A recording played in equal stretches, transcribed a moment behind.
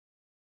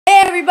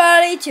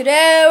everybody,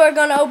 today we're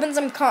gonna open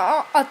some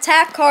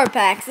attack card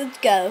packs. Let's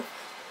go.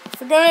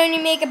 We're gonna only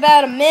make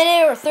about a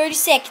minute or 30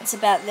 seconds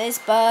about this,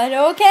 but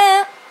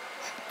okay.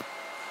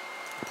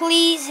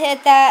 Please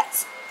hit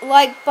that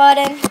like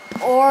button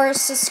or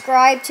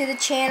subscribe to the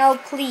channel,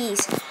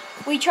 please.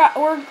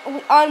 We're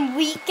on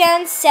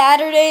weekends,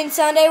 Saturday and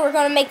Sunday, we're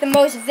gonna make the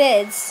most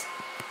vids.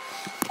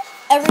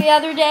 Every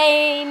other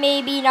day,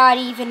 maybe not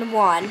even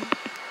one.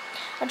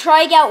 I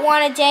try to get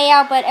one a day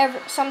out, but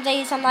some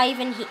days I'm not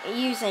even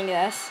using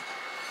this.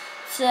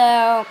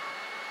 So,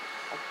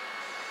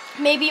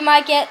 maybe you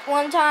might get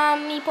one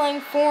time me playing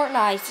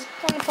Fortnite. It's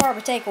going to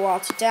probably take a while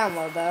to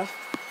download, though.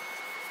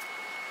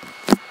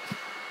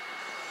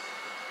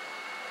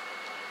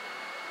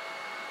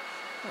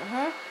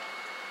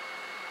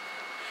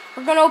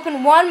 We're going to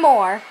open one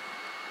more.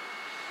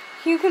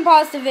 You can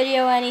pause the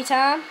video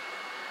anytime.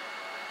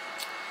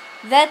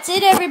 That's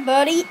it,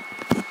 everybody.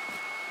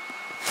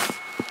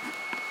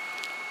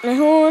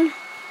 Horn.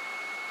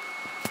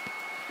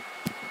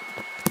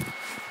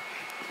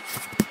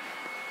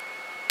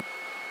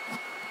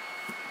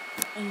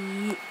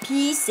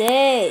 Peace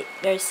out.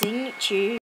 Their signature.